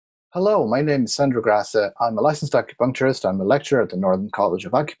Hello, my name is Sandro. I'm a licensed acupuncturist. I'm a lecturer at the Northern College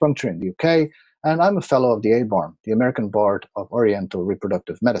of Acupuncture in the UK, and I'm a fellow of the ABORM, the American Board of Oriental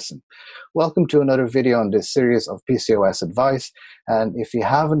Reproductive Medicine. Welcome to another video on this series of PCOS advice. And if you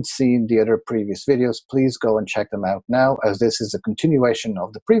haven't seen the other previous videos, please go and check them out now, as this is a continuation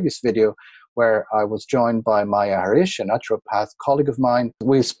of the previous video where I was joined by Maya Harish, a naturopath colleague of mine.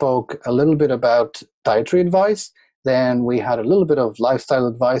 We spoke a little bit about dietary advice. Then we had a little bit of lifestyle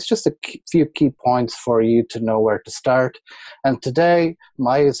advice, just a few key points for you to know where to start. And today,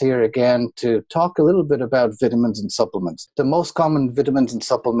 Maya is here again to talk a little bit about vitamins and supplements. The most common vitamins and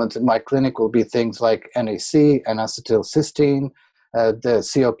supplements in my clinic will be things like NAC, N-acetylcysteine, the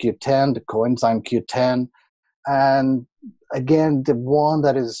CoQ10, the coenzyme Q10. And again, the one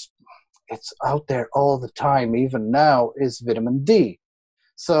that it's out there all the time, even now, is vitamin D.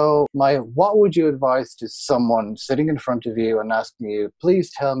 So, Maya, what would you advise to someone sitting in front of you and asking you, please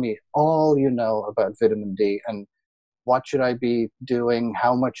tell me all you know about vitamin D and what should I be doing?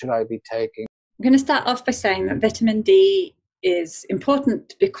 How much should I be taking? I'm going to start off by saying that vitamin D is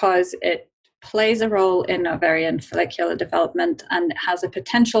important because it plays a role in ovarian follicular development and has a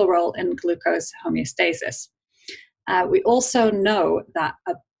potential role in glucose homeostasis. We also know that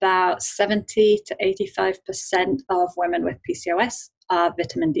about 70 to 85% of women with PCOS are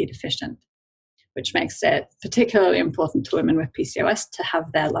vitamin D deficient, which makes it particularly important to women with PCOS to have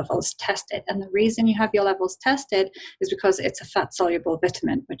their levels tested. And the reason you have your levels tested is because it's a fat-soluble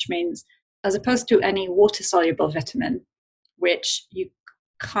vitamin, which means as opposed to any water-soluble vitamin, which you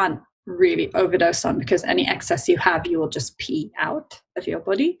can't really overdose on because any excess you have, you will just pee out of your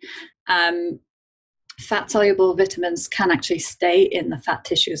body. Fat-soluble vitamins can actually stay in the fat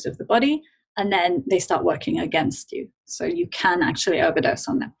tissues of the body, and then they start working against you. So you can actually overdose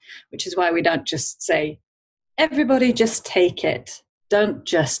on them, which is why we don't just say, everybody just take it. Don't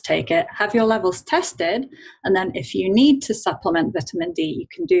just take it. Have your levels tested, and then if you need to supplement vitamin D, you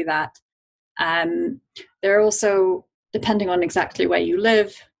can do that. There are also, depending on exactly where you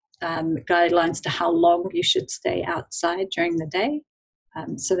live, guidelines to how long you should stay outside during the day.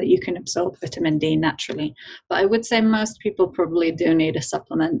 So that you can absorb vitamin D naturally. But I would say most people probably do need a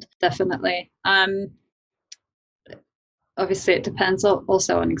supplement, definitely. Obviously, it depends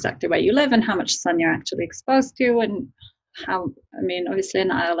also on exactly where you live and how much sun you're actually exposed to and obviously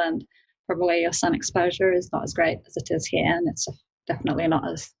in Ireland, probably your sun exposure is not as great as it is here, and it's definitely not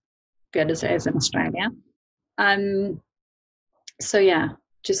as good as it is in Australia. So yeah,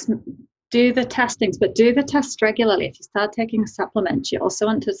 just do the testings, but do the tests regularly. If you start taking a supplement, you also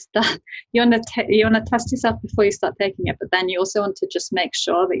want to you want to test yourself before you start taking it, but then you also want to just make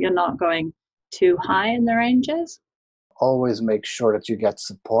sure that you're not going too high in the ranges. Always make sure that you get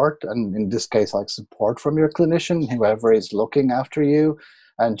support, and in this case, like support from your clinician, whoever is looking after you,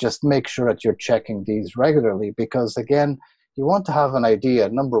 and just make sure that you're checking these regularly, because again, you want to have an idea,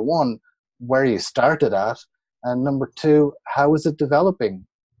 number one, where you started at, and number two, how is it developing?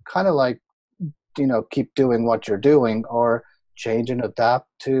 Kind of like, keep doing what you're doing, or change and adapt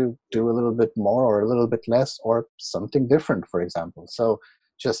to do a little bit more or a little bit less or something different, for example. So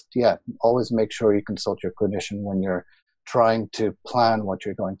just, always make sure you consult your clinician when you're trying to plan what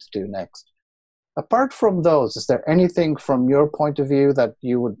you're going to do next. Apart from those, is there anything from your point of view that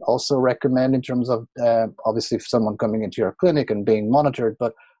you would also recommend in terms of, obviously, if someone coming into your clinic and being monitored,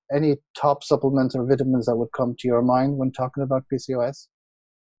 but any top supplements or vitamins that would come to your mind when talking about PCOS?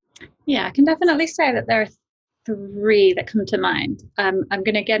 Yeah, I can definitely say that there are three that come to mind. I'm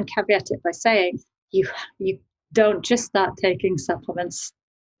going to again caveat it by saying you don't just start taking supplements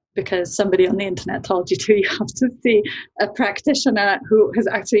because somebody on the internet told you to. You have to see a practitioner who has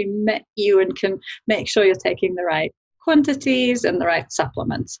actually met you and can make sure you're taking the right quantities and the right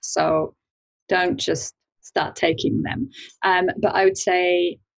supplements. So don't just start taking them. But I would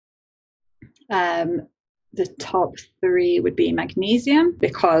say the top three would be magnesium,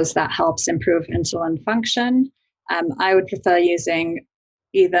 because that helps improve insulin function. I would prefer using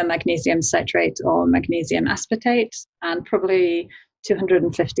either magnesium citrate or magnesium aspartate, and probably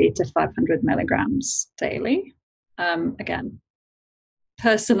 250 to 500 milligrams daily. Again,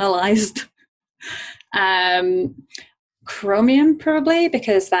 personalized. Chromium, probably,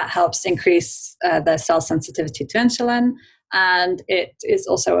 because that helps increase the cell sensitivity to insulin. And it is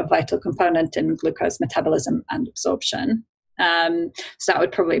also a vital component in glucose metabolism and absorption. So that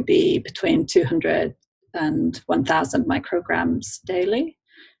would probably be between 200 and 1,000 micrograms daily.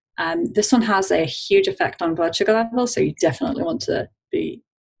 This one has a huge effect on blood sugar levels, so you definitely want to be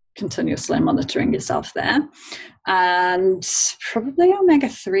continuously monitoring yourself there. And probably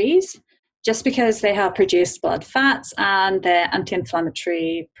omega-3s. just because they help reduce blood fats and their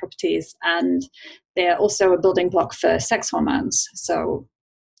anti-inflammatory properties, and they're also a building block for sex hormones. So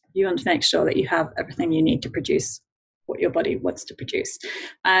you want to make sure that you have everything you need to produce what your body wants to produce.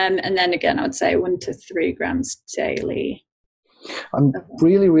 And then again, I would say 1 to 3 grams daily. I'm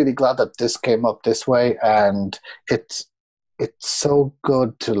really, really glad that this came up this way, and it's so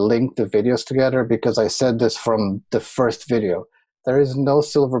good to link the videos together, because I said this from the first video. There is no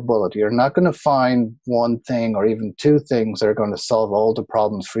silver bullet. You're not going to find one thing or even 2 things that are going to solve all the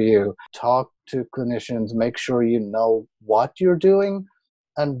problems for you. Talk to clinicians, make sure you know what you're doing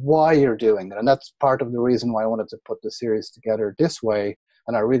and why you're doing it. And that's part of the reason why I wanted to put the series together this way.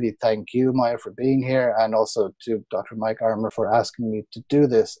 And I really thank you, Maya, for being here, and also to Dr. Mike Armour for asking me to do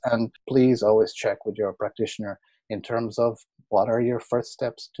this. And please always check with your practitioner in terms of what are your first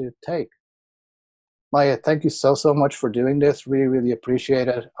steps to take. Maya, thank you so much for doing this. Really, really appreciate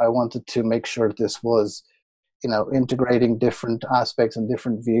it. I wanted to make sure this was, integrating different aspects and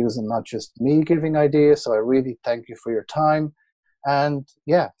different views and not just me giving ideas. So I really thank you for your time. And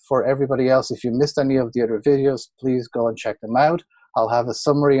yeah, for everybody else, if you missed any of the other videos, please go and check them out. I'll have a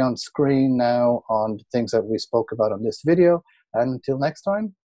summary on screen now on the things that we spoke about on this video. And until next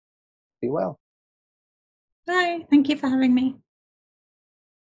time, be well. Bye. Thank you for having me.